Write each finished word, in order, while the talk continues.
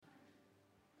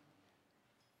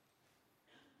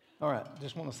All right,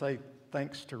 just want to say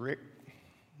thanks to Rick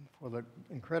for the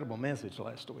incredible message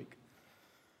last week.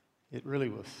 It really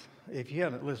was. If you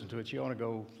haven't listened to it, you ought to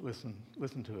go listen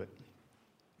to it,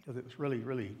 because it was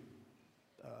really,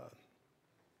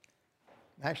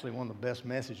 actually one of the best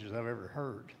messages I've ever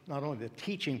heard. Not only the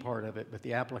teaching part of it, but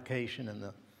the application and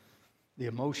the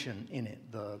emotion in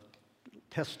it, the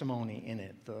testimony in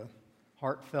it, the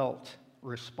heartfelt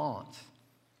response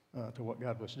to what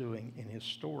God was doing in His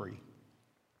story.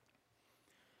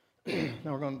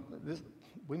 Now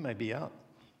we may be out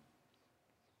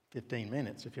 15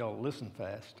 minutes if y'all listen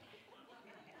fast.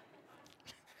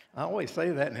 I always say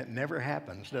that and it never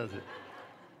happens, does it?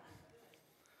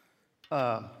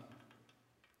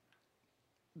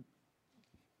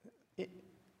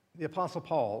 The Apostle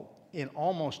Paul, in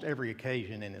almost every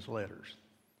occasion in his letters,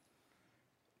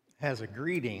 has a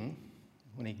greeting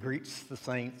when he greets the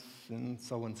saints and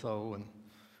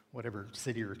whatever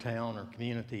city or town or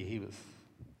community he was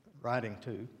writing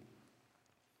to.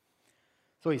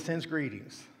 So he sends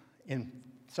greetings. In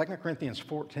 2 Corinthians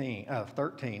 13,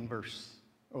 the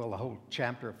whole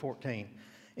chapter of 14,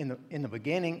 in the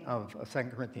beginning of 2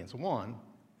 Corinthians 1,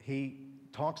 he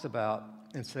talks about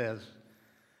and says,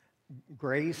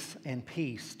 grace and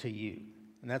peace to you.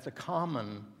 And that's a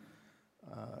common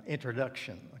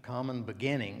introduction, a common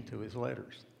beginning to his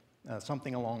letters,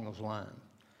 something along those lines.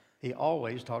 He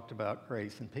always talked about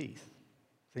grace and peace,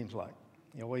 seems like.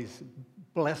 He always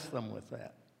blessed them with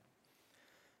that.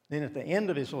 Then at the end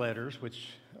of his letters, which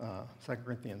 2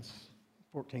 Corinthians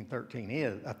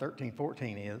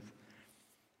 13:14 is,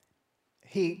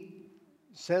 he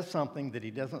says something that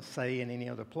he doesn't say in any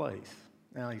other place.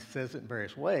 Now, he says it in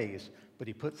various ways, but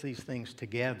he puts these things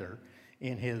together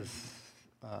in his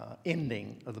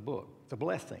ending of the book. It's a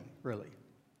blessing, really.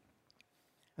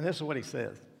 And this is what he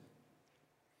says.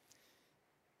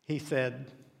 He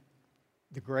said,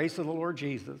 the grace of the Lord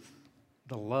Jesus,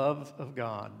 the love of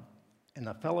God, and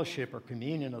the fellowship or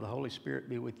communion of the Holy Spirit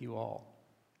be with you all.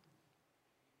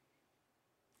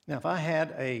 Now, if I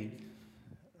had a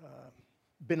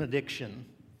benediction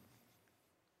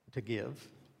to give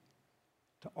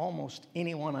to almost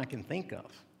anyone I can think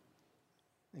of,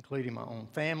 including my own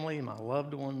family, my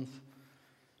loved ones,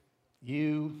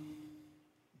 you,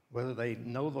 whether they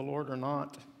know the Lord or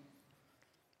not,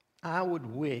 I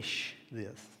would wish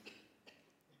this.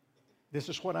 This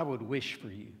is what I would wish for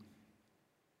you.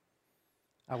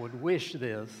 I would wish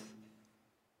this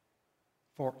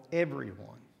for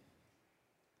everyone.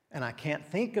 And I can't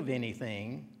think of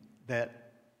anything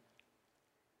that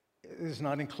is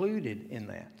not included in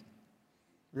that.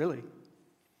 Really.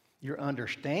 Your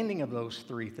understanding of those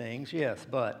three things, yes,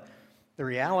 but the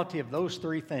reality of those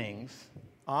three things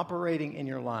operating in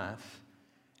your life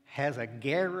has a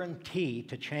guarantee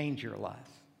to change your life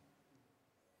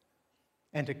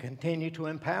and to continue to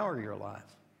empower your life,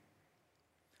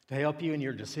 to help you in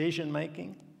your decision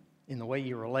making, in the way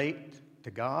you relate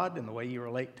to God, in the way you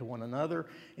relate to one another,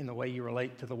 in the way you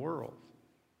relate to the world.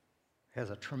 It has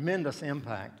a tremendous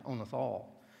impact on us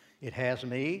all. It has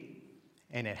me,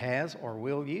 and it has or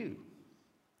will you.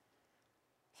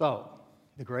 So,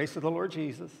 the grace of the Lord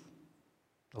Jesus,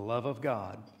 the love of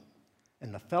God,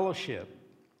 and the fellowship,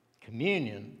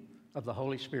 communion of the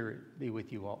Holy Spirit be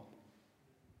with you all.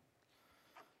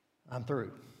 I'm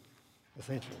through,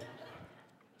 essentially.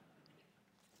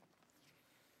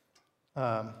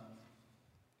 So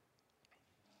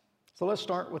let's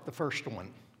start with the first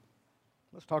one.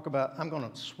 Let's talk about, I'm going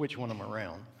to switch one of them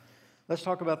around. Let's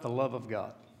talk about the love of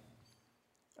God.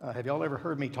 Have y'all ever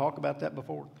heard me talk about that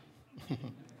before?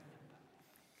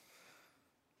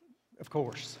 Of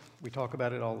course, we talk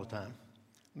about it all the time.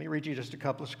 Let me read you just a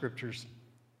couple of scriptures,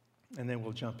 and then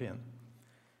we'll jump in.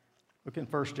 Look in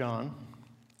 1 John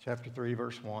chapter 3,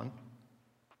 verse 1. It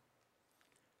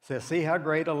says, see how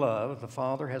great a love the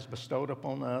Father has bestowed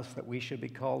upon us that we should be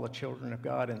called the children of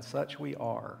God, and such we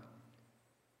are.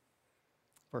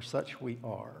 For such we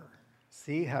are.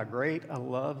 See how great a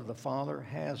love the Father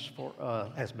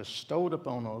has bestowed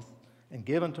upon us and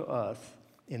given to us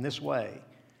in this way,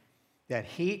 that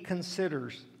He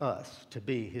considers us to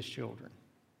be His children.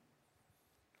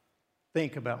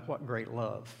 Think about what great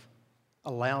love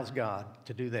allows God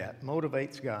to do that,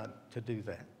 motivates God to do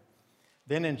that.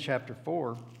 Then in chapter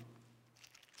 4,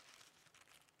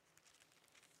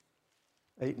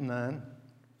 8 and 9,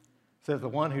 says, the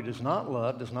one who does not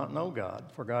love does not know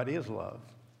God, for God is love.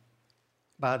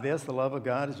 By this, the love of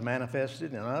God is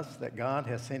manifested in us, that God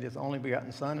has sent His only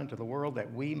begotten Son into the world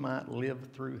that we might live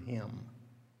through Him.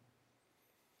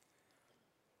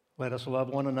 Let us love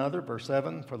one another. Verse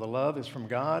 7, for the love is from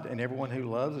God, and everyone who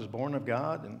loves is born of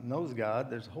God and knows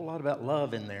God. There's a whole lot about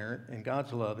love in there, and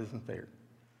God's love isn't there.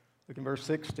 Look in verse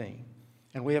 16.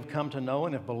 And we have come to know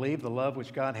and have believed the love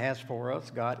which God has for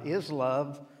us. God is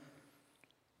love.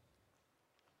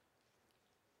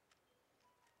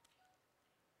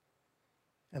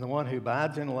 And the one who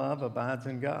abides in love abides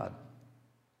in God.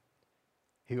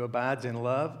 He who abides in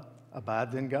love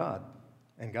abides in God,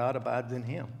 and God abides in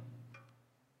him.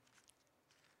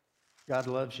 God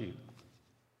loves you.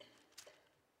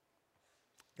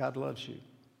 God loves you.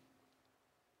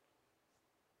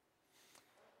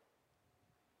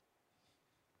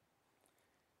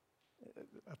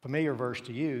 A familiar verse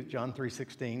to you, John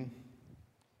 3:16,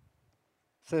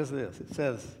 says this. It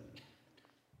says,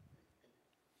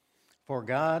 for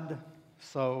God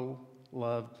so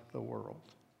loved the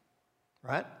world.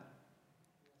 Right?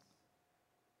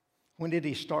 When did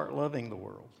he start loving the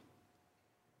world?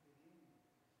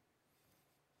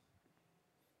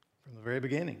 From the very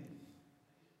beginning.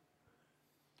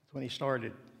 That's when he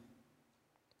started.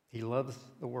 He loves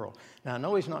the world. Now, I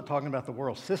know he's not talking about the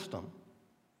world system.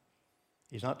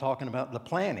 He's not talking about the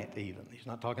planet even. He's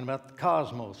not talking about the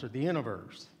cosmos or the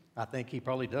universe. I think he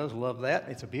probably does love that.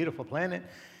 It's a beautiful planet.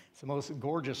 It's the most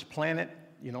gorgeous planet,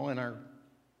 in our,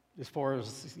 as far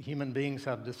as human beings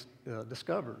have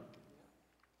discovered.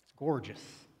 It's gorgeous,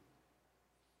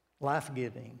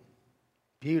 life-giving,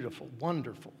 beautiful,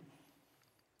 wonderful.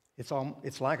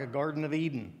 It's like a Garden of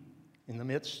Eden in the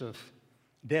midst of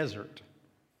desert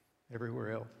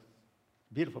everywhere else.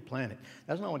 Beautiful planet.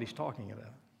 That's not what he's talking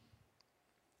about.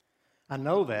 I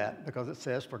know that because it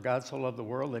says, for God so loved the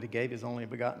world that he gave his only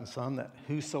begotten Son, that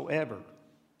whosoever,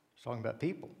 he's talking about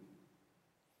people,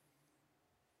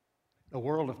 the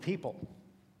world of people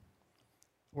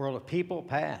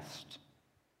past,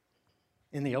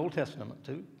 in the Old Testament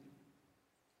too,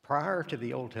 prior to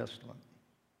the Old Testament,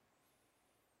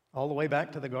 all the way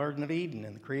back to the Garden of Eden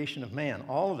and the creation of man,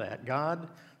 all of that, God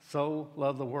so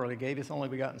loved the world, he gave his only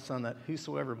begotten Son, that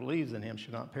whosoever believes in him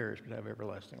should not perish but have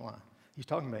everlasting life. He's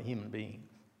talking about human beings.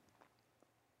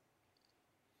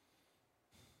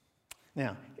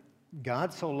 Now,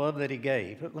 God so loved that he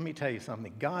gave. Let me tell you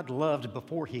something. God loved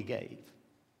before he gave.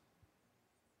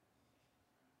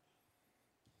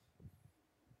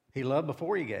 He loved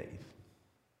before he gave.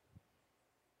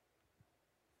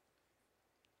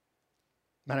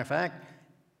 Matter of fact,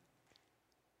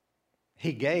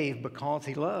 he gave because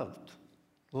he loved.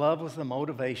 Love was the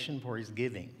motivation for his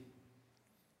giving.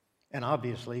 And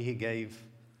obviously, he gave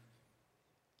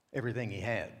everything he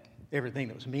had, everything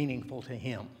that was meaningful to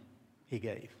him, he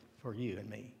gave for you and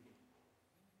me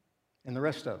and the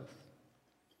rest of us.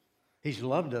 He's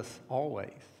loved us always.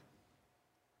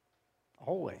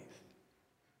 Always.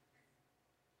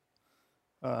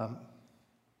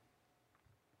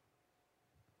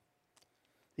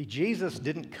 Jesus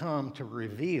didn't come to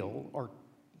reveal, or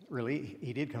really,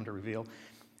 he did come to reveal.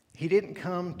 He didn't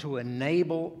come to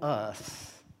enable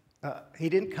us. He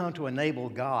didn't come to enable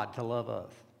God to love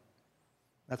us.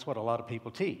 That's what a lot of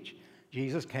people teach.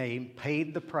 Jesus came,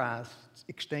 paid the price,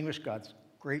 extinguished God's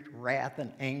great wrath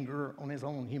and anger on his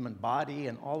own human body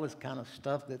and all this kind of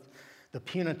stuff, that's the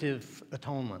punitive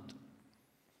atonement.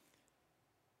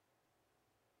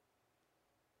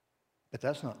 But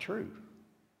that's not true.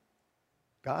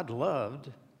 God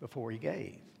loved before he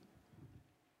gave.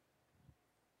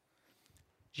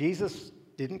 Jesus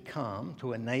didn't come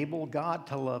to enable God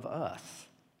to love us.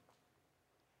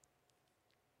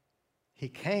 He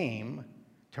came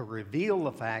to reveal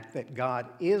the fact that God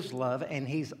is love, and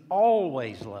he's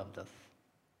always loved us.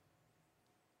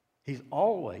 He's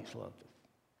always loved us.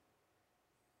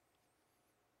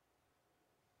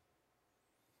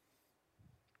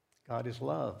 God is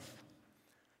love.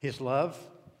 His love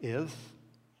is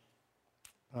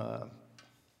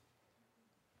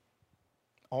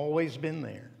always been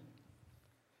there.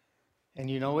 And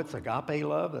it's agape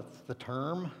love. That's the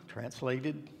term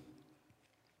translated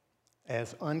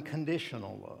as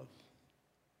unconditional love.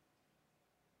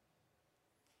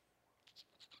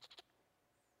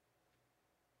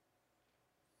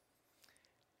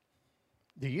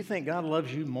 Do you think God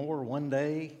loves you more one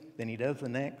day than he does the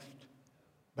next,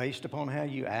 based upon how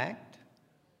you act?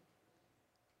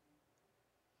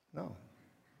 No.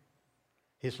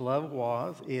 His love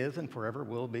was, is, and forever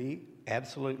will be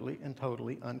absolutely and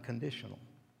totally unconditional.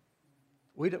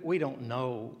 We don't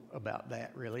know about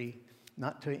that, really,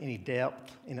 not to any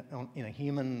depth in a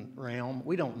human realm.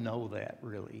 We don't know that,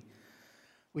 really.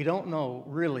 We don't know,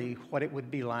 really, what it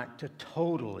would be like to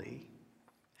totally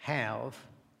have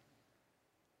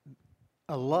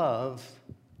a love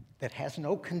that has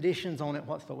no conditions on it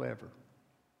whatsoever.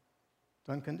 It's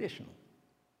unconditional.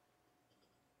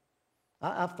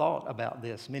 I've thought about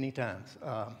this many times.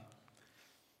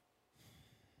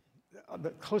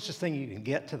 The closest thing you can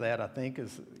get to that, I think,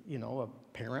 is, a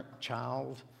parent,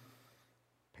 child,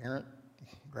 parent,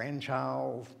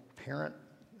 grandchild, parent,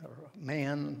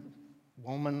 man,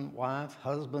 woman, wife,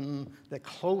 husband, the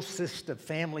closest of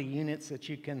family units that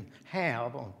you can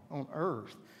have on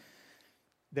earth.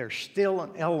 There's still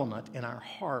an element in our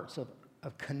hearts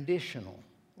of conditional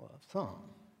love, some.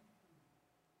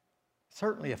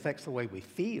 Certainly affects the way we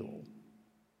feel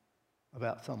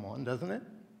about someone, doesn't it?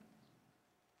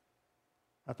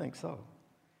 I think so.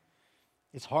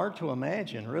 It's hard to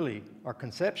imagine, really, or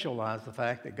conceptualize the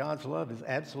fact that God's love is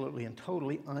absolutely and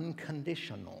totally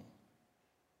unconditional.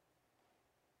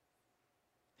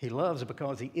 He loves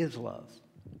because He is love.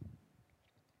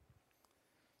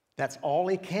 That's all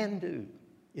He can do,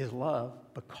 is love,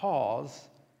 because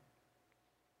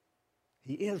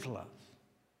He is love.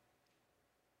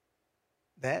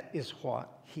 That is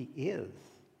what He is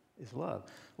love.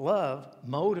 Love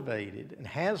motivated and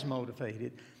has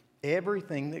motivated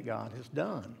everything that God has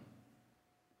done.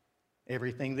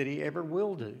 Everything that He ever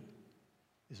will do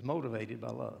is motivated by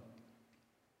love.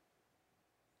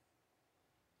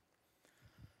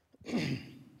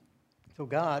 So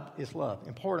God is love.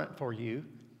 Important for you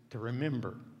to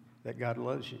remember that God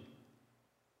loves you.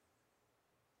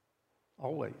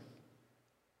 Always.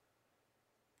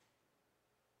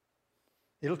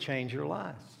 It'll change your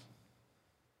life.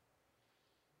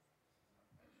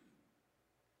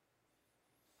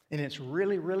 And it's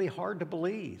really, really hard to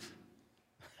believe.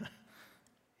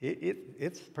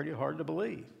 It's pretty hard to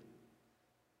believe.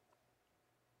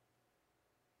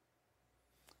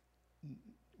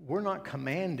 We're not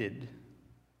commanded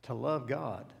to love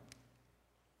God.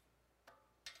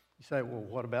 You say, well,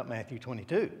 what about Matthew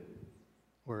 22,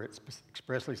 where it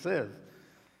expressly says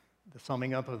the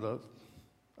summing up of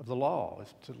the law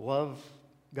is to love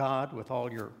God with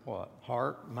all your what?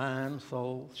 Heart, mind,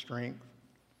 soul, strength.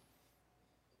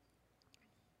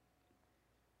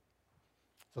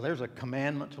 So there's a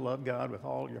commandment to love God with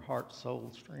all your heart,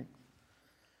 soul, strength.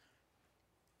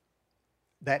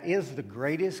 That is the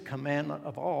greatest commandment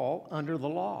of all under the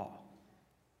law.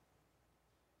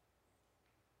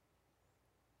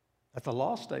 That's a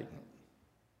law statement.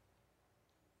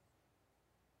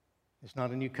 It's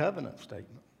not a new covenant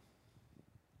statement.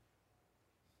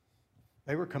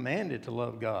 They were commanded to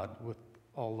love God with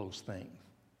all those things,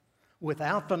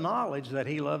 without the knowledge that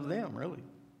He loved them, really.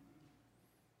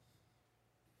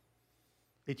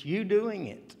 It's you doing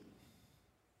it.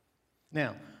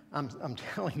 Now, I'm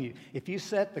telling you, if you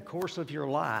set the course of your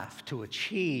life to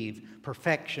achieve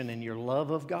perfection in your love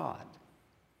of God,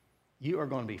 you are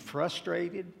going to be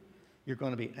frustrated, you're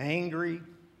going to be angry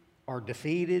or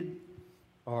defeated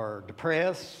or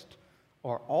depressed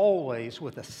or always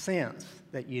with a sense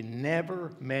that you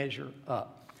never measure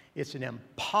up. It's an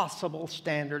impossible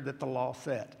standard that the law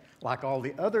set, like all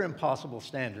the other impossible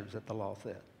standards that the law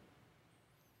set.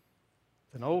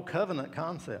 It's an old covenant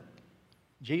concept.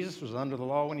 Jesus was under the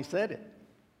law when He said it.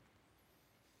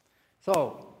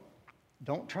 So,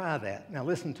 don't try that. Now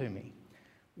listen to me.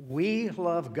 We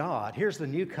love God. Here's the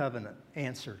new covenant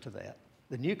answer to that.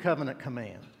 The new covenant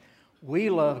command. We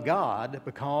love God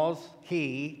because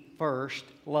He first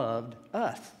loved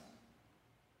us.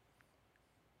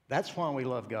 That's why we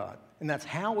love God. And that's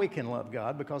how we can love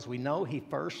God, because we know He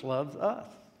first loves us.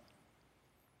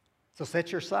 So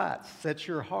set your sights, set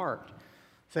your heart,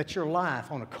 set your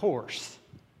life on a course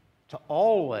to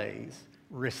always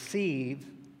receive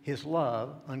His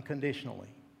love unconditionally.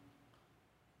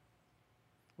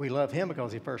 We love Him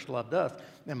because He first loved us.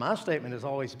 And my statement has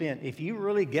always been, if you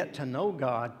really get to know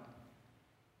God,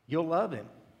 you'll love Him,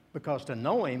 because to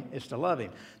know Him is to love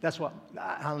Him. That's what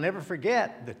I'll never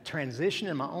forget, the transition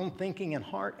in my own thinking and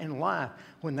heart and life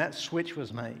when that switch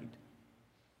was made.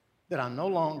 That I'm no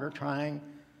longer trying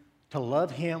to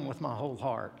love Him with my whole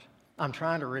heart. I'm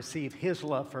trying to receive His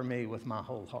love for me with my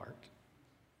whole heart.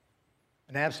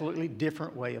 An absolutely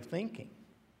different way of thinking.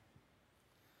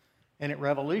 And it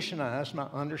revolutionized my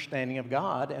understanding of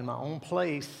God and my own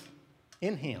place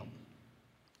in Him.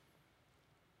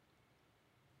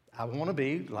 I want to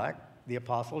be like the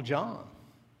Apostle John,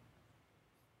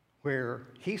 where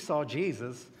he saw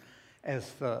Jesus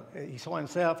he saw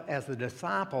himself as the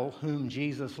disciple whom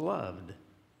Jesus loved.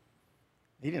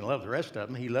 He didn't love the rest of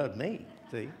them, He loved me,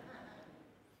 see?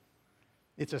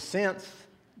 It's a sense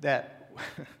that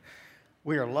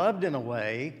we are loved in a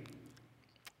way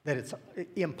that it's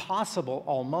impossible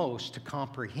almost to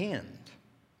comprehend.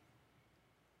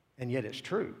 And yet it's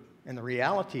true. And the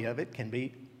reality of it can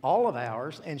be all of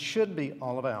ours and should be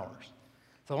all of ours.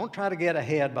 So don't try to get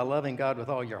ahead by loving God with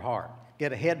all your heart.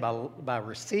 Get ahead by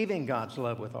receiving God's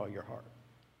love with all your heart.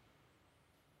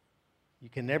 You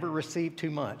can never receive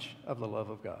too much of the love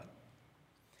of God.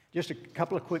 Just a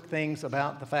couple of quick things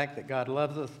about the fact that God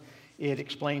loves us. It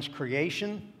explains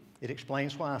creation. It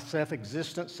explains why a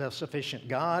self-existent, self-sufficient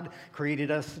God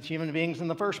created us as human beings in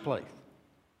the first place.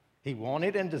 He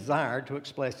wanted and desired to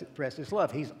express His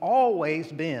love. He's always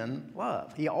been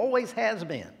love. He always has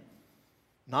been.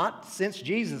 Not since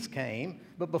Jesus came,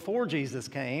 but before Jesus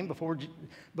came,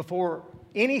 before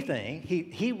anything,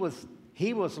 he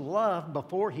was love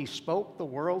before He spoke the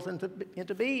worlds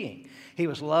into being. He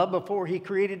was love before He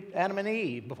created Adam and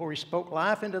Eve, before He spoke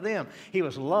life into them. He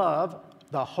was love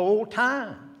the whole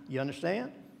time. You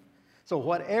understand?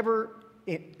 So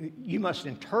you must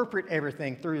interpret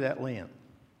everything through that lens.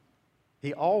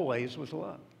 He always was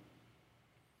love.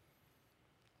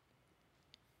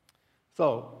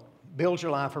 So build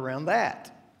your life around that.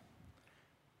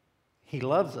 He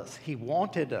loves us. He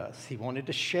wanted us. He wanted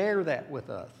to share that with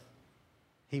us.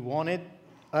 He wanted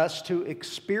us to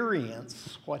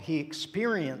experience what He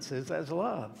experiences as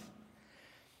love.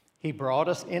 He brought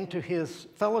us into His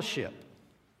fellowship,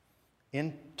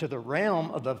 into the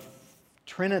realm of the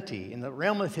Trinity, in the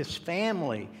realm of His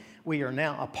family. We are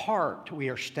now a part. We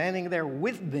are standing there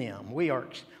with them.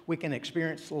 We can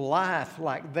experience life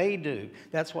like they do.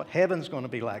 That's what heaven's going to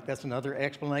be like. That's another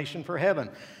explanation for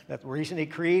heaven. That's the reason He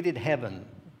created heaven.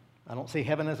 I don't see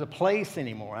heaven as a place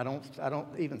anymore. I don't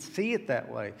even see it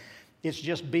that way. It's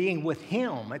just being with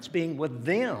Him. It's being with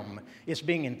them. It's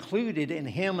being included in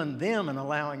Him and them and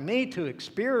allowing me to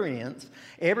experience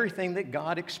everything that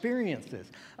God experiences.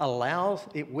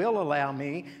 It will allow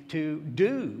me to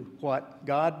do what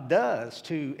God does,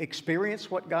 to experience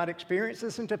what God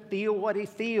experiences and to feel what He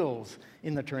feels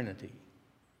in the Trinity.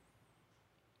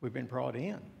 We've been brought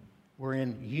in. We're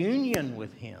in union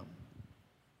with Him.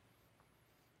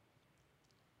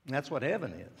 And that's what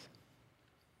heaven is.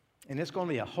 And it's going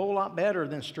to be a whole lot better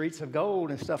than streets of gold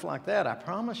and stuff like that. I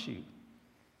promise you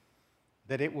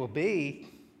that it will be,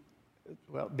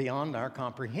 well, beyond our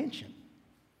comprehension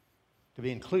to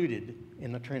be included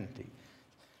in the Trinity.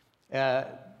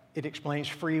 It explains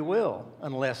free will.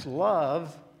 Unless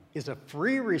love is a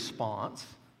free response,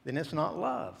 then it's not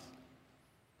love.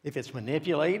 If it's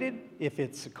manipulated, if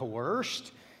it's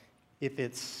coerced, if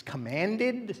it's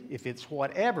commanded, if it's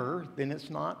whatever, then it's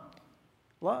not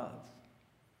love.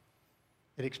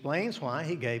 It explains why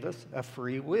He gave us a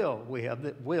free will. We have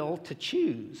the will to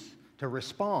choose, to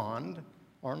respond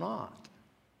or not,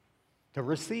 to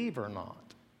receive or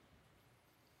not.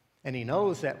 And He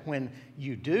knows that when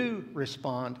you do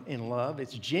respond in love,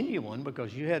 it's genuine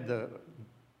because you had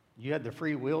the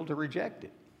free will to reject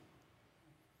it.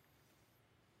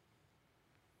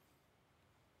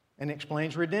 And it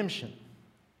explains redemption.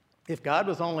 If God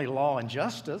was only law and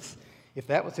justice, if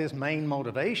that was His main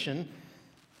motivation,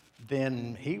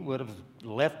 then He would have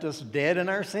left us dead in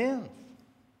our sins.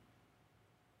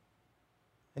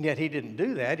 And yet He didn't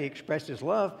do that. He expressed His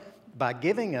love by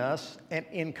giving us an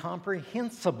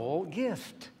incomprehensible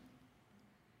gift.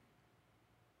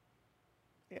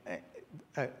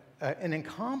 An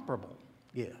incomparable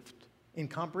gift.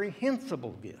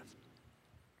 Incomprehensible gift.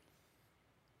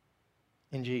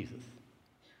 In Jesus.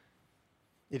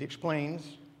 It explains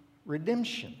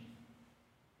redemption.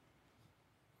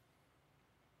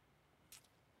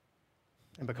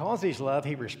 And because He's love,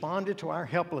 He responded to our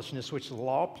helplessness, which the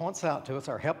law points out to us,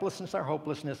 our helplessness, our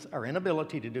hopelessness, our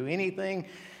inability to do anything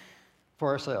for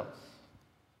ourselves.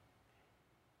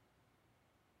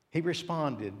 He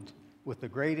responded with the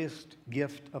greatest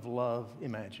gift of love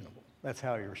imaginable. That's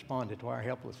how He responded to our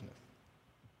helplessness.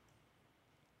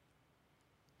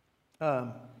 I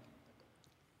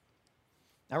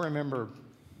remember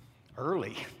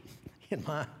early in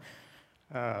my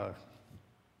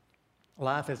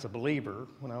life as a believer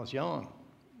when I was young,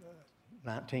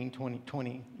 19,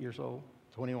 20 years old,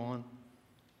 21.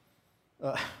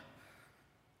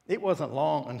 It wasn't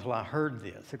long until I heard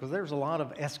this, because there was a lot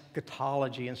of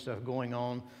eschatology and stuff going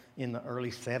on in the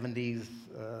early 70s,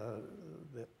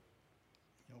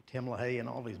 Tim LaHaye and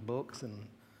all these books, and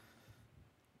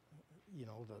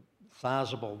the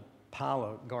sizable pile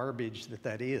of garbage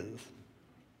that is.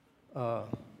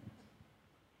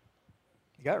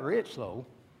 He got rich, though.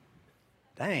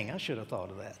 Dang, I should have thought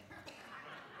of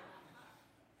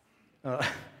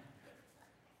that.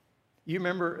 You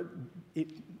remember,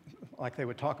 like they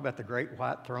would talk about the great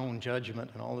white throne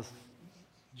judgment and all this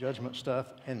judgment stuff,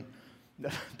 and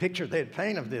the picture they'd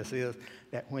paint of this is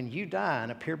that when you die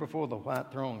and appear before the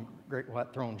great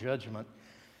white throne judgment,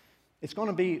 it's going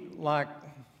to be like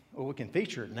Well, we can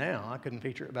feature it now. I couldn't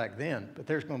feature it back then, but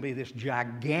there's going to be this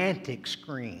gigantic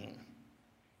screen.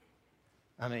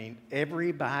 I mean,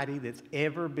 everybody that's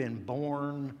ever been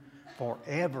born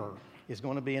forever is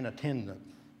going to be in attendance.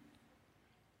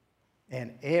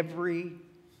 And every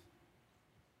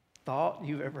thought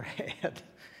you've ever had,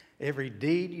 every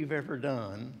deed you've ever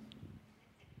done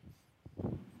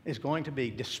is going to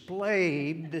be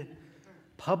displayed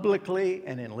publicly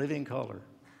and in living color.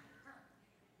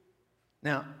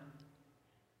 Now,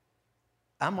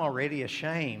 I'm already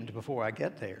ashamed before I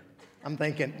get there. I'm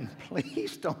thinking,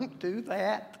 please don't do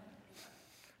that.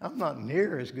 I'm not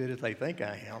near as good as they think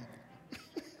I am.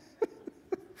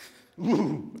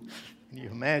 Ooh. Can you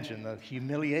imagine the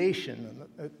humiliation?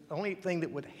 The only thing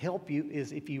that would help you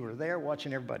is if you were there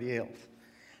watching everybody else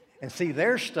and see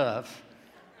their stuff,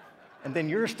 and then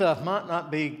your stuff might not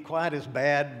be quite as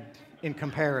bad in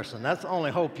comparison. That's the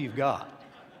only hope you've got.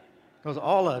 Because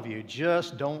all of you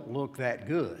just don't look that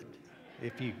good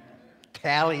if you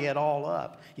tally it all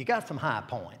up. You got some high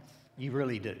points. You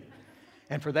really do.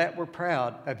 And for that, we're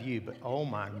proud of you. But oh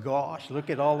my gosh, look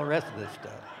at all the rest of this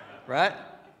stuff, right?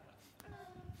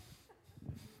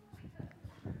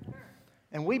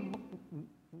 And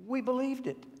we believed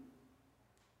it,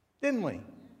 didn't we?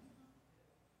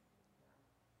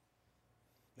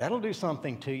 That'll do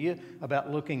something to you about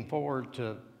looking forward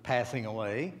to passing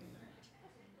away.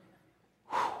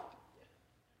 Whew.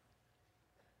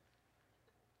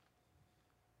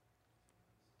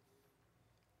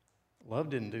 Love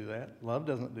didn't do that. Love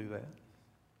doesn't do that.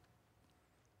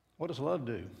 What does love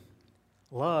do?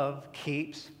 Love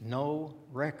keeps no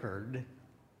record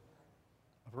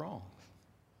of wrongs.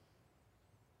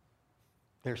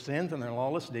 Their sins and their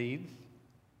lawless deeds,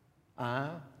 I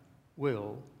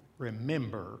will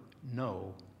remember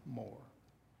no more.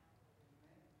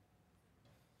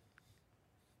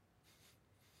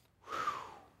 Whew.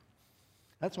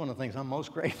 That's one of the things I'm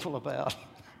most grateful about.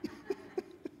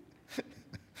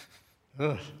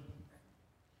 Ugh.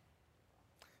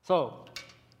 So,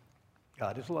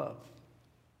 God is love.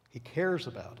 He cares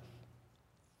about us.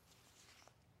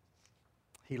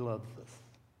 He loves us.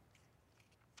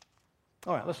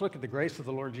 All right, let's look at the grace of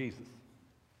the Lord Jesus.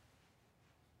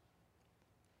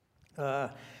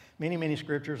 Many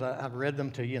scriptures, I've read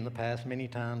them to you in the past many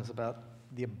times about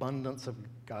the abundance of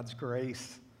God's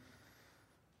grace.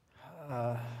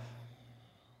 In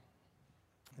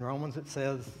Romans it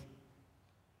says,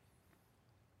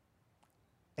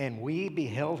 and we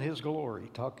beheld his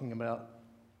glory, talking about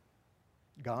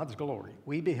God's glory.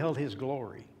 We beheld his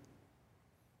glory,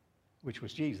 which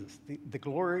was Jesus. The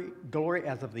glory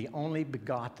as of the only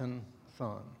begotten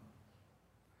Son.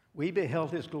 We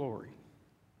beheld his glory.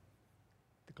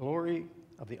 The glory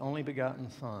of the only begotten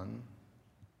Son.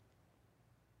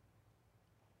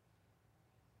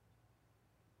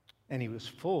 And he was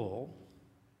full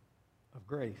of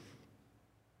grace.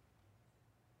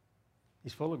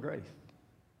 He's full of grace.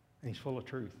 And he's full of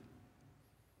truth.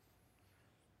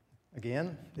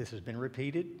 Again, this has been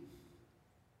repeated.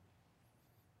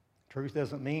 Truth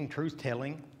doesn't mean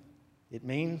truth-telling. It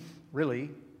means, really,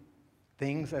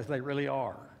 things as they really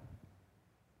are.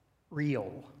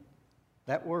 Real.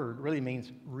 That word really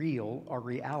means real or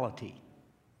reality.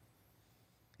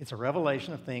 It's a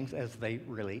revelation of things as they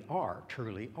really are,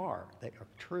 truly are. They are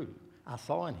true. I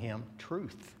saw in him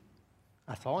truth.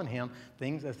 I saw in him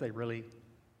things as they really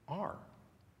are.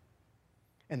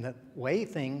 And the way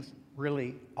things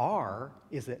really are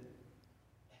is that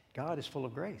God is full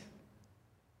of grace.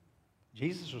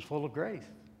 Jesus was full of grace.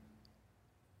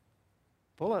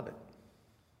 Full of it.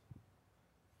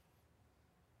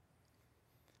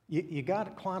 You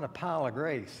got quite a pile of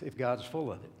grace if God's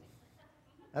full of it.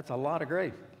 That's a lot of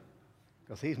grace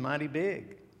because he's mighty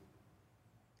big.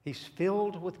 He's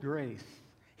filled with grace.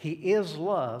 He is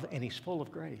love and he's full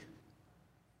of grace.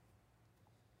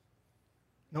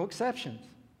 No exceptions.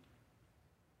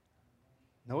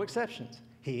 No exceptions.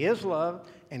 He is love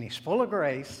and he's full of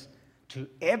grace to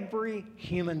every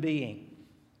human being.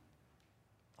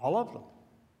 All of them.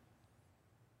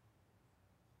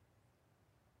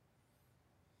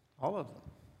 All of them.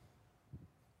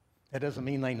 That doesn't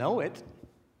mean they know it.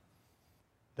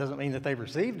 Doesn't mean that they've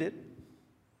received it.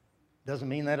 Doesn't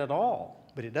mean that at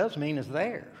all. But it does mean it's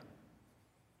there.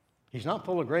 He's not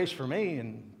full of grace for me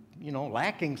and,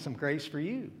 lacking some grace for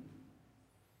you.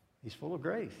 He's full of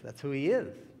grace. That's who he is.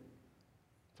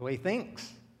 That's the way he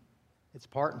thinks. It's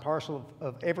part and parcel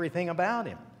of everything about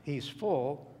him. He's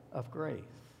full of grace.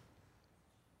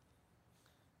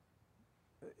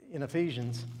 In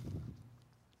Ephesians,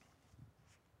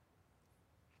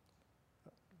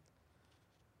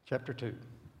 chapter 2.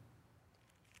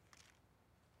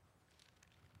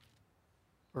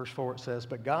 Verse 4 it says,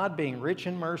 "But God, being rich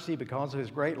in mercy because of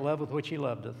his great love with which he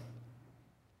loved us,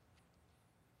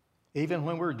 even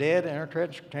when we were dead in our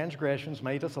transgressions,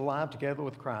 made us alive together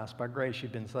with Christ. By grace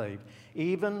you've been saved.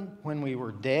 Even when we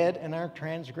were dead in our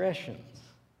transgressions,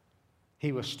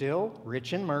 he was still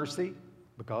rich in mercy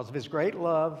because of his great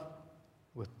love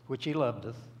with which he loved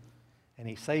us, and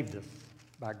he saved us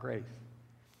by grace,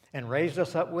 and raised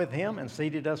us up with him and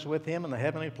seated us with him in the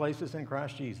heavenly places in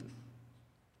Christ Jesus."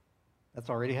 That's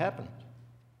already happened.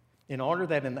 In order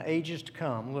that in the ages to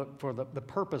come, look for the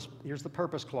purpose, here's the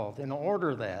purpose clause. In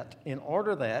order that,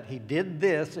 he did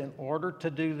this in order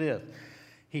to do this.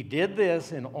 He did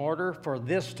this in order for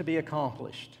this to be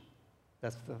accomplished.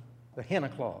 That's the hina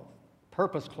clause,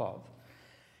 purpose clause.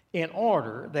 In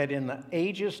order that in the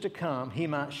ages to come, he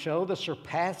might show the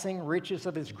surpassing riches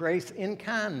of his grace in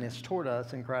kindness toward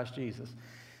us in Christ Jesus.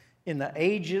 In the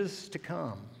ages to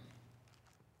come.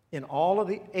 In all of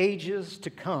the ages to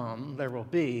come, there will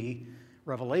be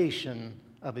revelation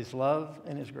of his love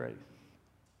and his grace.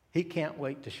 He can't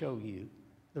wait to show you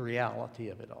the reality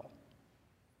of it all.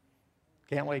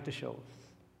 Can't wait to show us.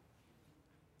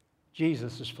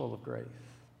 Jesus is full of grace.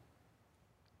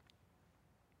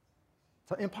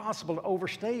 It's impossible to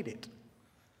overstate it.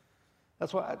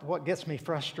 That's what gets me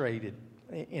frustrated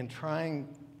in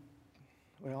trying.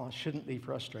 Well, I shouldn't be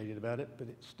frustrated about it, but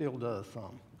it still does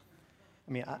some.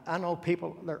 I mean, I know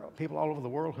there are people all over the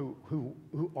world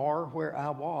who are where I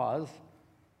was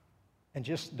and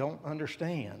just don't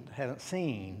understand, haven't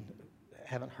seen,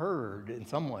 haven't heard in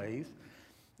some ways.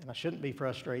 And I shouldn't be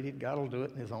frustrated. God will do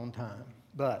it in his own time.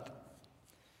 But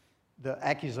the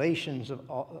accusations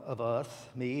of us,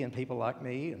 me and people like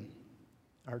me and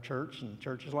our church and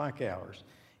churches like ours,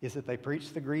 is that they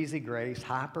preach the greasy grace,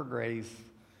 hyper grace,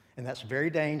 and that's very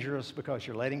dangerous because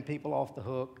you're letting people off the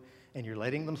hook. And you're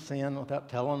letting them sin without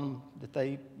telling them that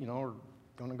they, are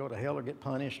going to go to hell or get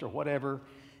punished or whatever,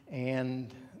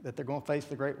 and that they're going to face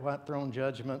the great white throne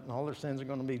judgment, and all their sins are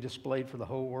going to be displayed for the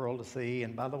whole world to see.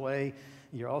 And by the way,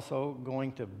 you're also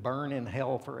going to burn in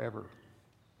hell forever.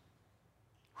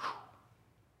 Whew.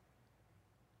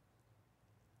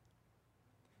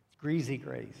 It's greasy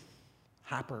grace,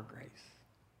 hyper grace.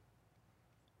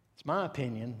 It's my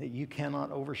opinion that you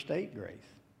cannot overstate grace.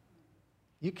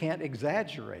 You can't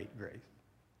exaggerate grace.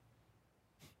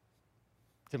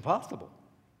 It's impossible.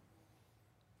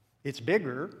 It's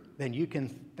bigger than you can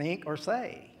think or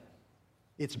say.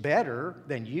 It's better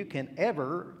than you can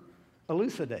ever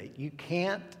elucidate. You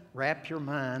can't wrap your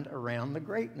mind around the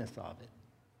greatness of it.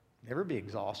 Never be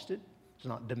exhausted. It's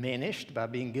not diminished by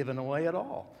being given away at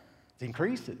all. It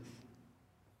increases.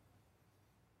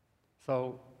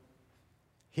 So,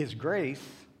 his grace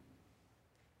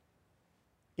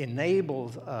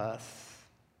enables us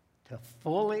to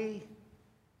fully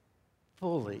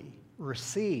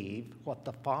receive what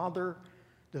the Father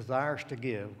desires to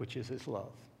give, which is his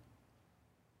love.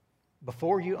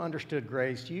 Before you understood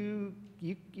grace, you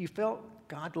felt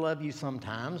God loved you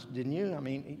sometimes, didn't you? I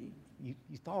mean,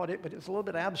 you thought it, but it's a little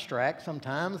bit abstract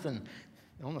sometimes, and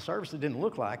on the surface it didn't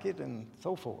look like it, and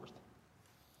so forth.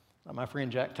 Like my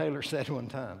friend Jack Taylor said one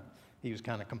time. He was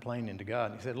kind of complaining to God.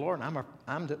 And he said, "Lord,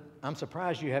 I'm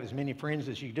surprised you have as many friends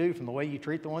as you do from the way you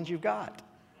treat the ones you've got."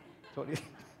 So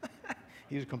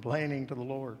he was complaining to the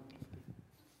Lord.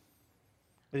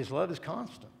 But his love is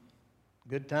constant.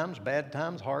 Good times, bad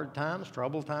times, hard times,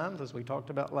 troubled times, as we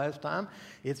talked about last time.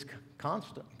 It's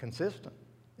constant, consistent,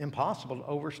 impossible to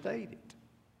overstate it.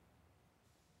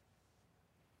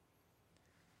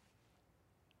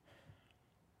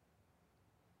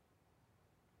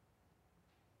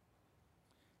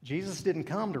 Jesus didn't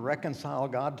come to reconcile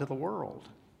God to the world.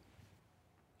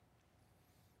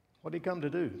 What did he come to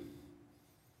do?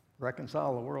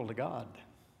 Reconcile the world to God.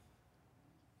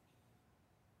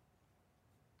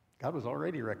 God was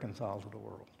already reconciled to the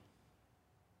world.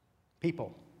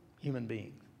 People, human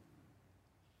beings.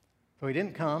 So he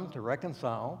didn't come to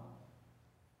reconcile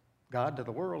God to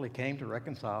the world. He came to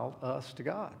reconcile us to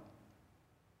God.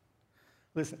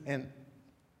 Listen, and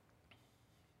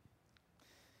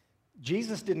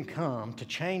Jesus didn't come to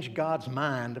change God's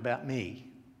mind about me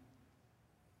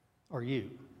or you,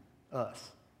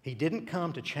 us. He didn't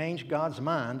come to change God's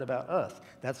mind about us.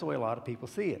 That's the way a lot of people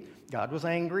see it. God was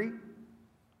angry.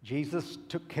 Jesus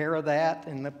took care of that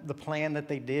in the plan that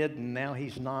they did, and now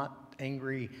he's not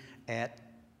angry at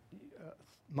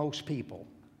most people.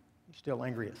 He's still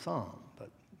angry at some,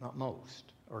 but not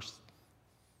most. Or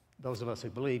those of us who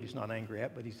believe he's not angry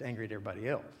at, but he's angry at everybody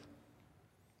else.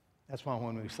 That's why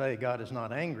when we say God is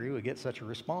not angry, we get such a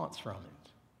response from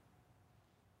it.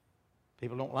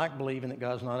 People don't like believing that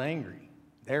God's not angry.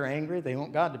 They're angry. They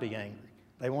want God to be angry.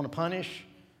 They want to punish.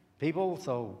 people,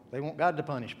 so they want God to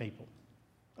punish people.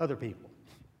 Other people.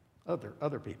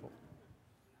 Other people.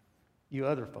 You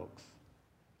other folks.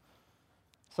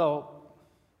 So,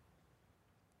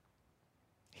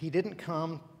 he didn't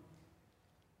come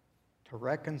to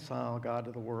reconcile God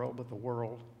to the world, but the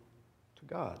world to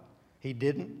God. He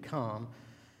didn't come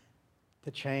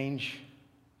to change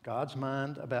God's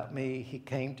mind about me. He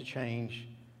came to change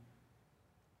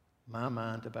my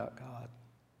mind about God.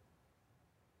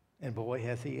 And boy,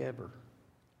 has he ever.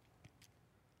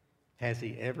 Has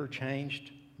he ever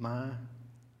changed my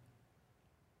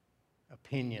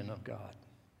opinion of God?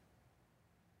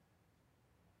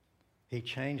 He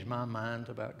changed my mind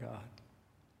about God.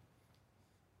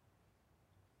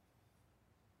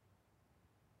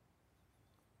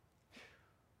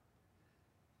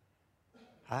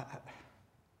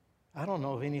 I don't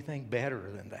know of anything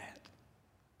better than that.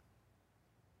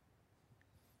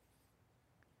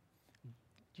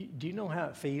 Do you know how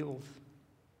it feels?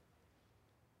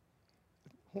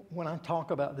 When I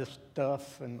talk about this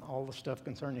stuff and all the stuff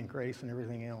concerning grace and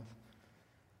everything else,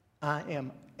 I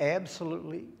am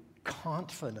absolutely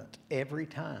confident every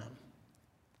time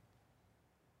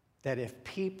that if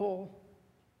people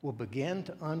will begin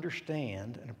to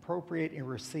understand and appropriate and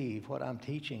receive what I'm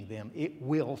teaching them, it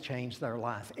will change their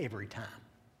life every time.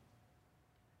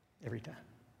 Every time.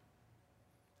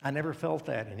 I never felt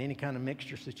that in any kind of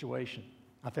mixture situation.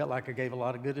 I felt like I gave a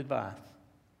lot of good advice.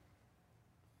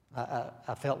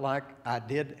 I felt like I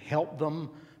did help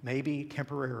them maybe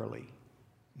temporarily.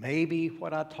 Maybe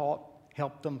what I taught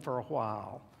helped them for a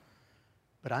while.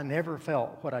 But I never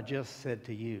felt what I just said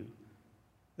to you,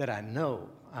 that I know,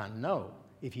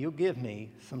 if you'll give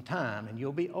me some time and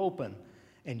you'll be open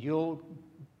and you'll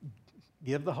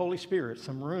give the Holy Spirit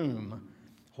some room,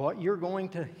 what you're going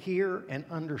to hear and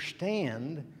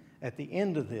understand at the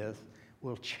end of this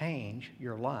will change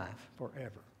your life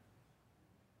forever.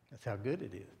 That's how good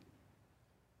it is.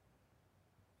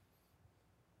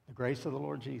 The grace of the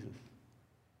Lord Jesus.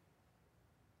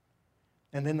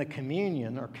 And then the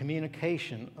communion or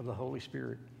communication of the Holy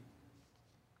Spirit.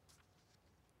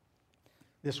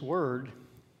 This word,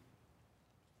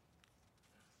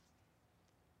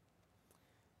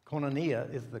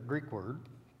 koinonia, is the Greek word,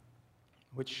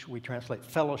 which we translate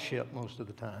fellowship most of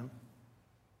the time.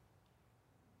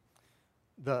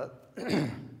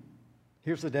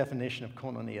 Here's the definition of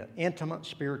koinonia: intimate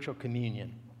spiritual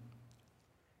communion.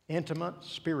 Intimate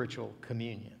spiritual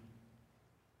communion.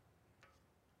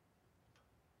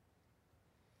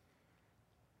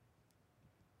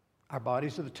 Our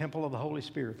bodies are the temple of the Holy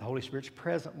Spirit. The Holy Spirit's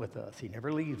present with us. He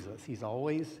never leaves us. He's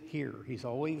always here. He's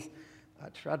always, I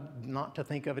try not to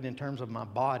think of it in terms of my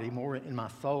body, more in my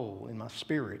soul, in my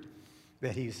spirit,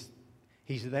 that He's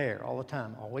there all the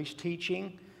time, always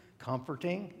teaching,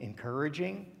 comforting,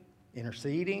 encouraging,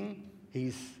 interceding.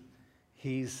 He's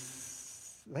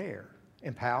there,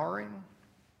 empowering.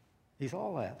 He's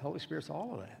all that. The Holy Spirit's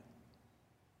all of that.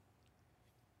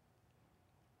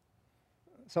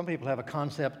 Some people have a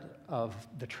concept of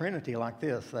the Trinity like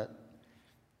this, that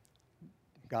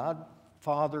God,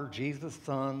 Father, Jesus,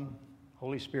 Son,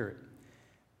 Holy Spirit.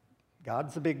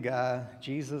 God's the big guy.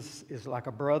 Jesus is like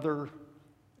a brother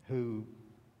who,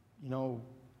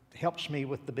 helps me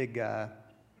with the big guy.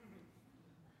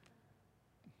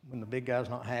 When the big guy's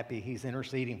not happy, he's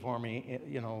interceding for me.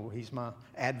 He's my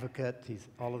advocate. He's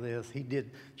all of this.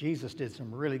 Jesus did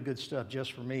some really good stuff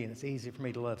just for me, and it's easy for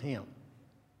me to love him.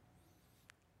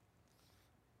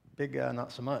 Big guy,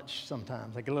 not so much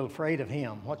sometimes. I get a little afraid of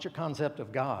him. What's your concept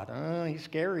of God? He's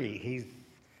scary. He's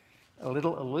a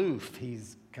little aloof.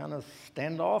 He's kind of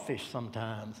standoffish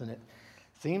sometimes. And it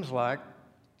seems like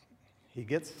he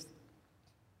gets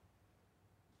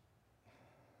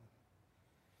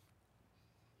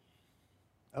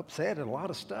upset at a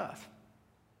lot of stuff.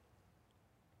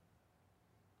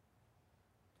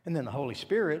 And then the Holy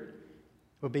Spirit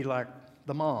would be like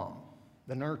the mom,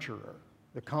 the nurturer,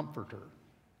 the comforter,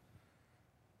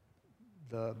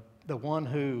 the one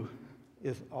who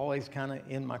is always kind of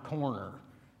in my corner,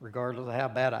 regardless of how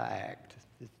bad I act.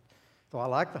 So I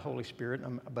like the Holy Spirit,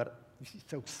 but he's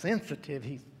so sensitive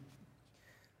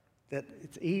that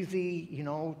it's easy,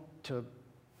 to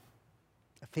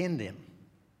offend him.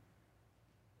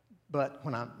 But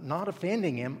when I'm not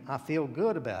offending him, I feel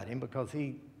good about him because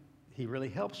he really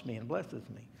helps me and blesses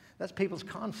me. That's people's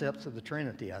concepts of the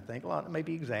Trinity, I think. A lot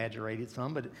maybe exaggerated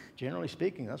some, but generally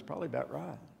speaking, that's probably about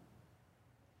right.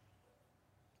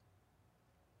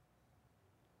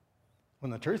 When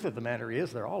the truth of the matter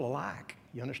is, they're all alike.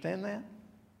 You understand that?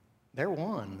 They're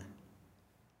one.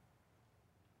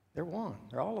 They're one.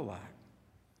 They're all alike.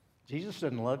 Jesus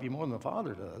doesn't love you more than the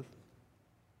Father does.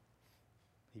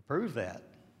 He proved that.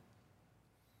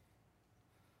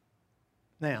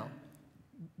 Now,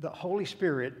 the Holy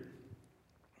Spirit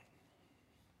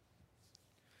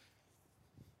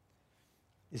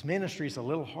his ministry is a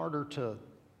little harder to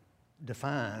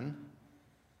define.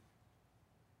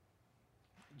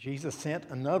 Jesus sent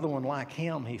another one like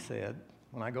him, he said.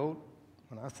 When I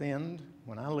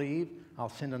leave, I'll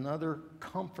send another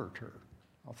comforter.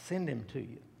 I'll send him to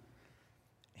you.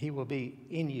 He will be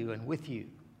in you and with you.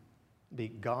 Be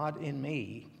God in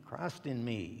me, Christ in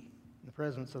me, in the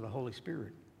presence of the Holy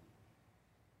Spirit.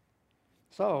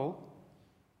 So,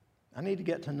 I need to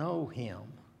get to know him.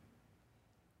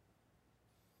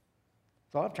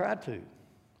 So I've tried to,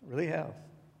 really have.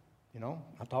 You know,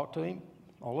 I talk to him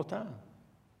all the time,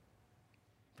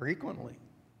 frequently.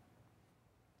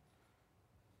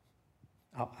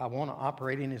 I want to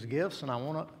operate in his gifts, and I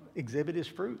want to exhibit his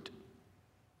fruit.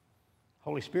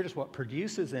 Holy Spirit is what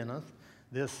produces in us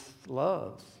this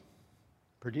love.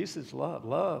 Produces love.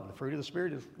 Love, the fruit of the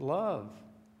Spirit is love.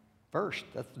 First,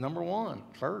 that's number one.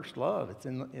 First, love. It's I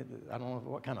don't know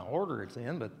what kind of order it's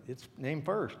in, but it's named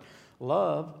first.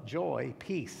 Love, joy,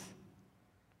 peace.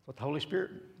 What the Holy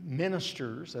Spirit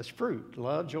ministers as fruit.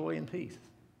 Love, joy, and peace.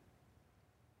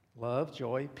 Love,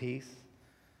 joy, peace.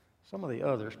 Some of the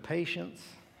others, patience,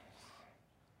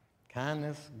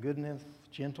 kindness, goodness,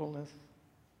 gentleness.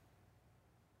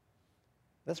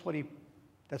 That's what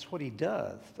he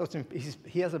does.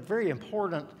 He has a very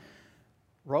important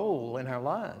role in our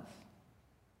lives.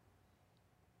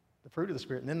 The fruit of the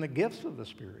Spirit, and then the gifts of the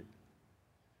Spirit.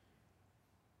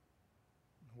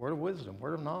 Word of wisdom,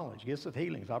 word of knowledge, gifts of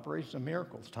healings, operations of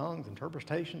miracles, tongues,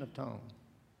 interpretation of tongues.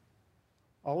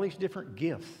 All these different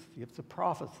gifts of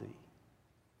prophecy,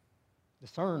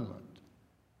 discernment.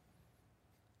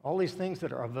 All these things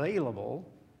that are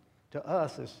available to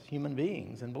us as human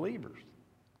beings and believers.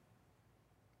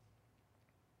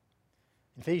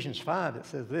 In Ephesians 5, it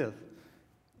says this,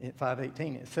 in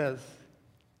 5:18, it says,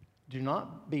 do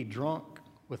not be drunk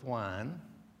with wine,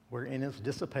 wherein is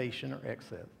dissipation or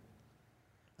excess.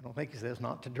 I don't think he says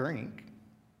not to drink.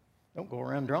 Don't go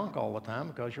around drunk all the time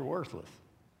because you're worthless.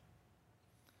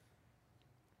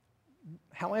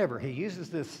 However, he uses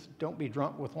this, don't be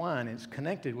drunk with wine, and it's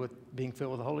connected with being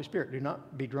filled with the Holy Spirit. Do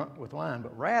not be drunk with wine,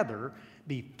 but rather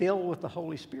be filled with the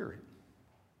Holy Spirit.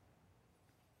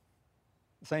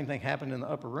 The same thing happened in the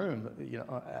upper room. You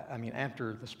know,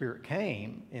 after the Spirit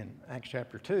came in Acts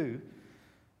chapter 2,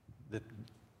 that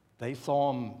they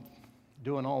saw him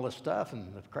doing all this stuff,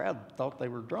 and the crowd thought they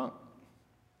were drunk.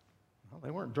 Well, they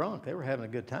weren't drunk. They were having a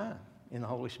good time in the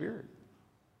Holy Spirit.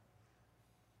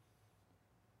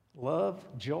 Love,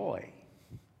 joy.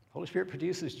 Holy Spirit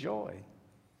produces joy.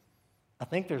 I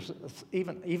think there's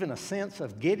even a sense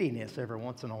of giddiness every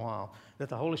once in a while that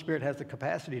the Holy Spirit has the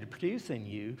capacity to produce in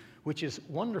you, which is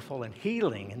wonderful and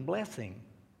healing and blessing.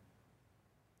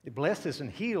 It blesses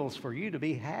and heals for you to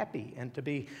be happy and to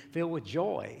be filled with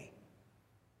joy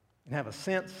and have a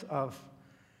sense of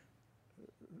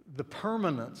the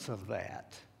permanence of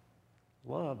that.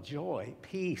 Love, joy,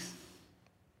 peace.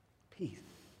 Peace.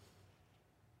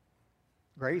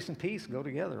 Grace and peace go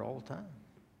together all the time.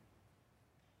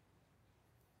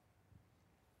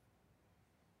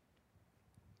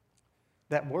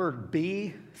 That word,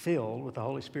 be filled with the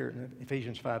Holy Spirit in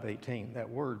Ephesians 5:18, that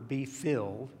word, be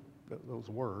filled, those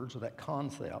words, or that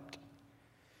concept,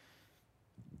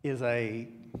 is a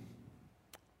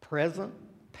present,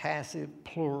 passive,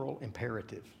 plural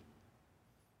imperative.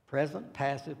 Present,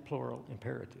 passive, plural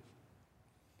imperative.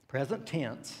 Present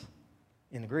tense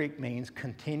in the Greek means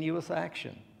continuous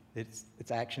action. It's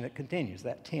action that continues.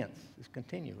 That tense is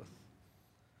continuous.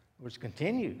 Which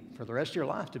continue for the rest of your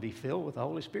life to be filled with the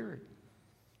Holy Spirit.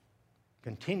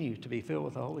 Continue to be filled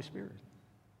with the Holy Spirit.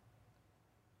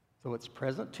 So it's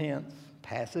present tense,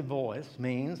 passive voice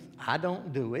means I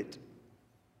don't do it.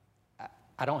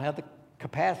 I don't have the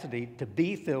capacity to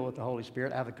be filled with the Holy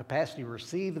Spirit. I have the capacity to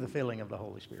receive the filling of the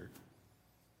Holy Spirit.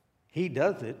 He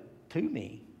does it to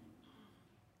me.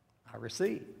 I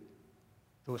receive.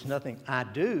 So it's nothing I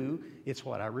do, it's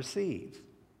what I receive.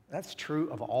 That's true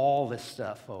of all this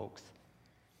stuff, folks.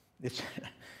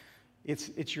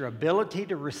 It's your ability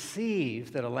to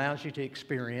receive that allows you to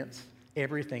experience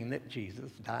everything that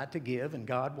Jesus died to give and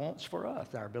God wants for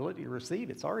us. Our ability to receive,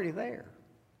 it's already there.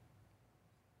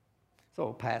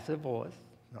 So passive voice,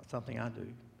 not something I do.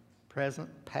 Present,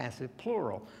 passive,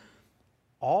 plural.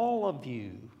 All of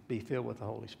you be filled with the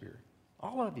Holy Spirit.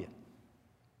 All of you.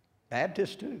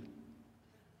 Baptists too.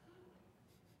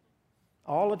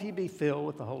 All of you be filled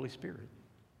with the Holy Spirit.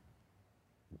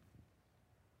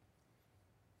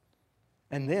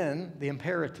 And then the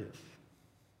imperative.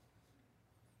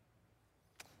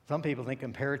 Some people think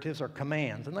imperatives are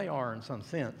commands, and they are in some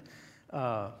sense.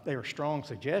 They are strong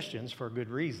suggestions for good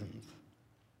reasons.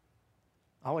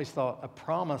 I always thought a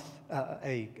promise,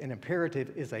 an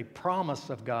imperative is a promise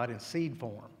of God in seed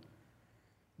form.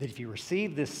 That if you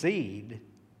receive this seed,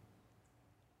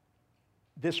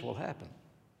 this will happen.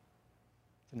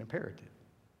 It's an imperative.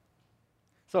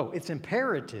 So it's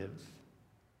imperative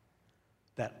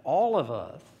that all of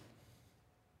us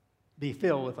be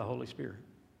filled with the Holy Spirit.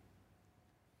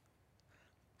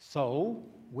 So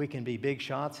we can be big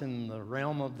shots in the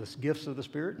realm of the gifts of the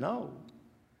Spirit? No.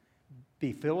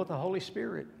 Be filled with the Holy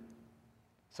Spirit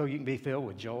so you can be filled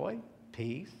with joy,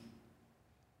 peace,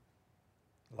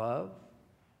 love,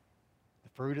 the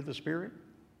fruit of the Spirit.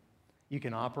 You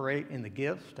can operate in the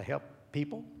gifts to help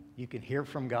people. You can hear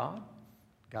from God.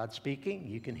 God speaking,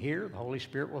 you can hear. The Holy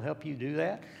Spirit will help you do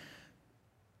that.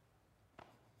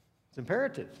 It's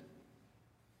imperative.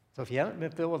 So if you haven't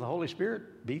been filled with the Holy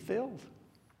Spirit, be filled.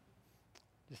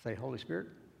 Just say, Holy Spirit,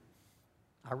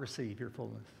 I receive your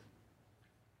fullness.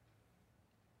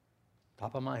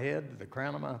 Top of my head, to the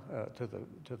crown of my, to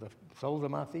the soles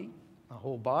of my feet, my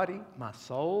whole body, my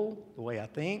soul, the way I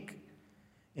think,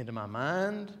 into my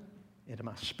mind, into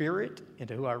my spirit,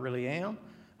 into who I really am.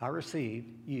 I receive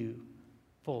you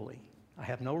fully. I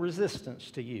have no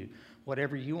resistance to you.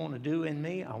 Whatever you want to do in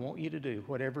me, I want you to do.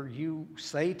 Whatever you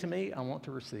say to me, I want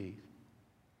to receive.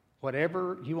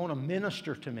 Whatever you want to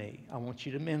minister to me, I want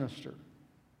you to minister.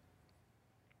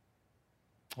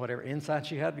 Whatever insights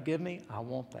you have to give me, I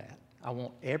want that. I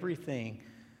want everything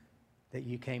that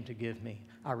you came to give me.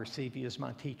 I receive you as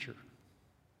my teacher.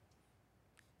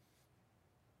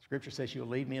 Scripture says you'll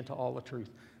lead me into all the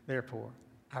truth. Therefore,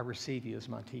 I receive you as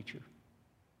my teacher.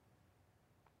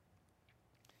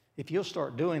 If you'll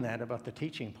start doing that about the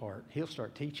teaching part, he'll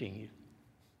start teaching you.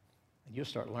 And you'll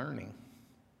start learning.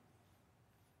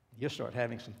 You'll start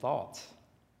having some thoughts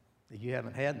that you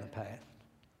haven't had in the past.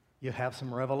 You'll have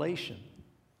some revelation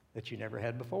that you never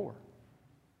had before.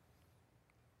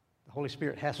 The Holy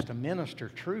Spirit has to minister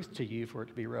truth to you for it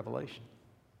to be revelation.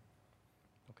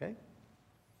 Okay?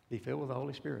 Be filled with the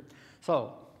Holy Spirit.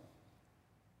 So,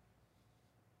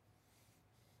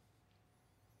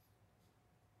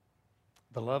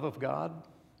 the love of God,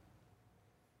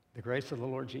 the grace of the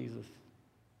Lord Jesus,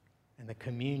 and the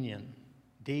communion,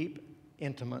 deep,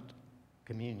 intimate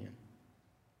communion,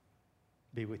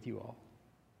 be with you all.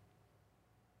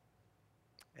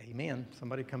 Amen.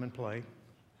 Somebody come and play.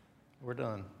 We're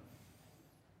done.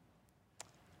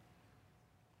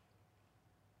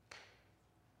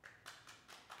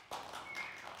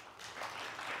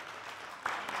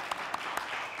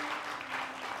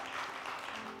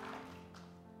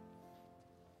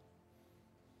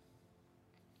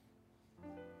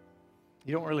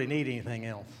 You don't really need anything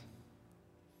else.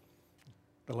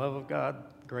 The love of God,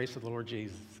 grace of the Lord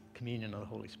Jesus, communion of the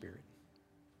Holy Spirit.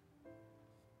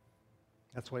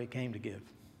 That's what he came to give.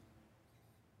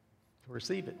 So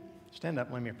receive it. Stand up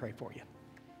and let me pray for you.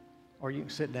 Or you can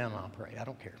sit down and I'll pray. I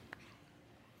don't care.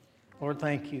 Lord,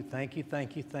 thank you, thank you,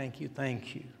 thank you, thank you,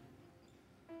 thank you.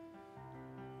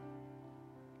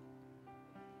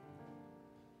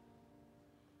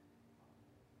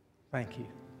 Thank you.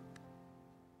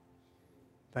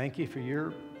 Thank you for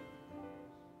your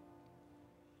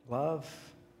love,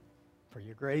 for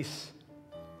your grace,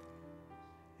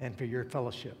 and for your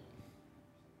fellowship.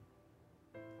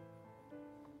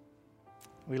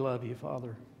 We love you,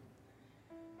 Father,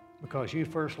 because you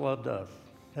first loved us.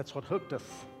 That's what hooked us.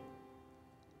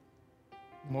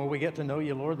 The more we get to know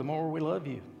you, Lord, the more we love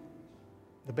you.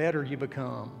 The better you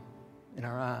become in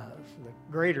our eyes, the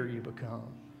greater you become,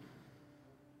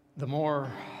 the more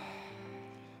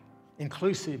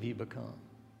inclusive you become.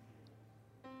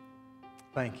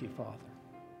 Thank you, Father.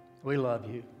 We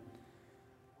love you.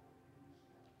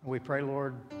 We pray,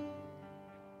 Lord,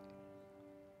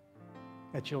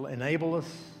 that you'll enable us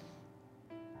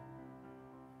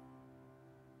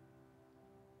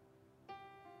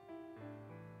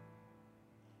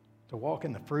to walk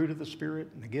in the fruit of the Spirit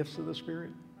and the gifts of the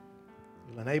Spirit.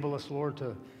 You'll enable us, Lord,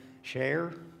 to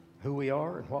share who we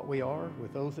are and what we are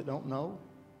with those that don't know.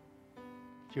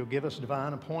 You'll give us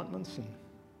divine appointments and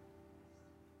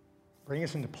bring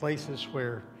us into places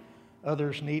where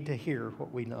others need to hear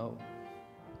what we know.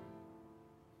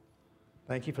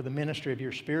 Thank you for the ministry of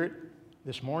your Spirit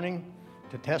this morning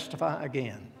to testify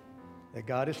again that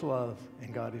God is love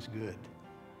and God is good.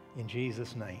 In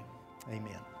Jesus' name,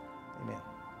 amen.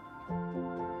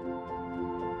 Amen.